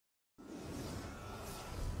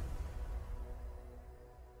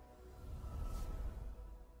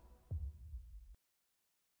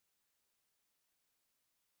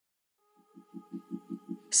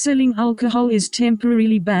Selling alcohol is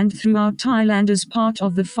temporarily banned throughout Thailand as part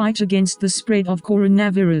of the fight against the spread of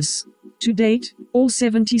coronavirus. To date, all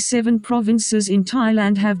 77 provinces in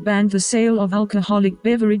Thailand have banned the sale of alcoholic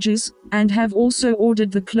beverages, and have also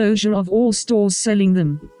ordered the closure of all stores selling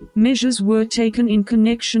them. Measures were taken in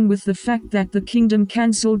connection with the fact that the kingdom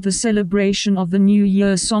cancelled the celebration of the New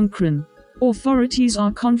Year Songkhla. Authorities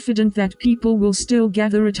are confident that people will still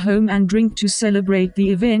gather at home and drink to celebrate the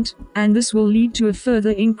event, and this will lead to a further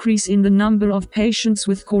increase in the number of patients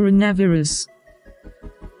with coronavirus.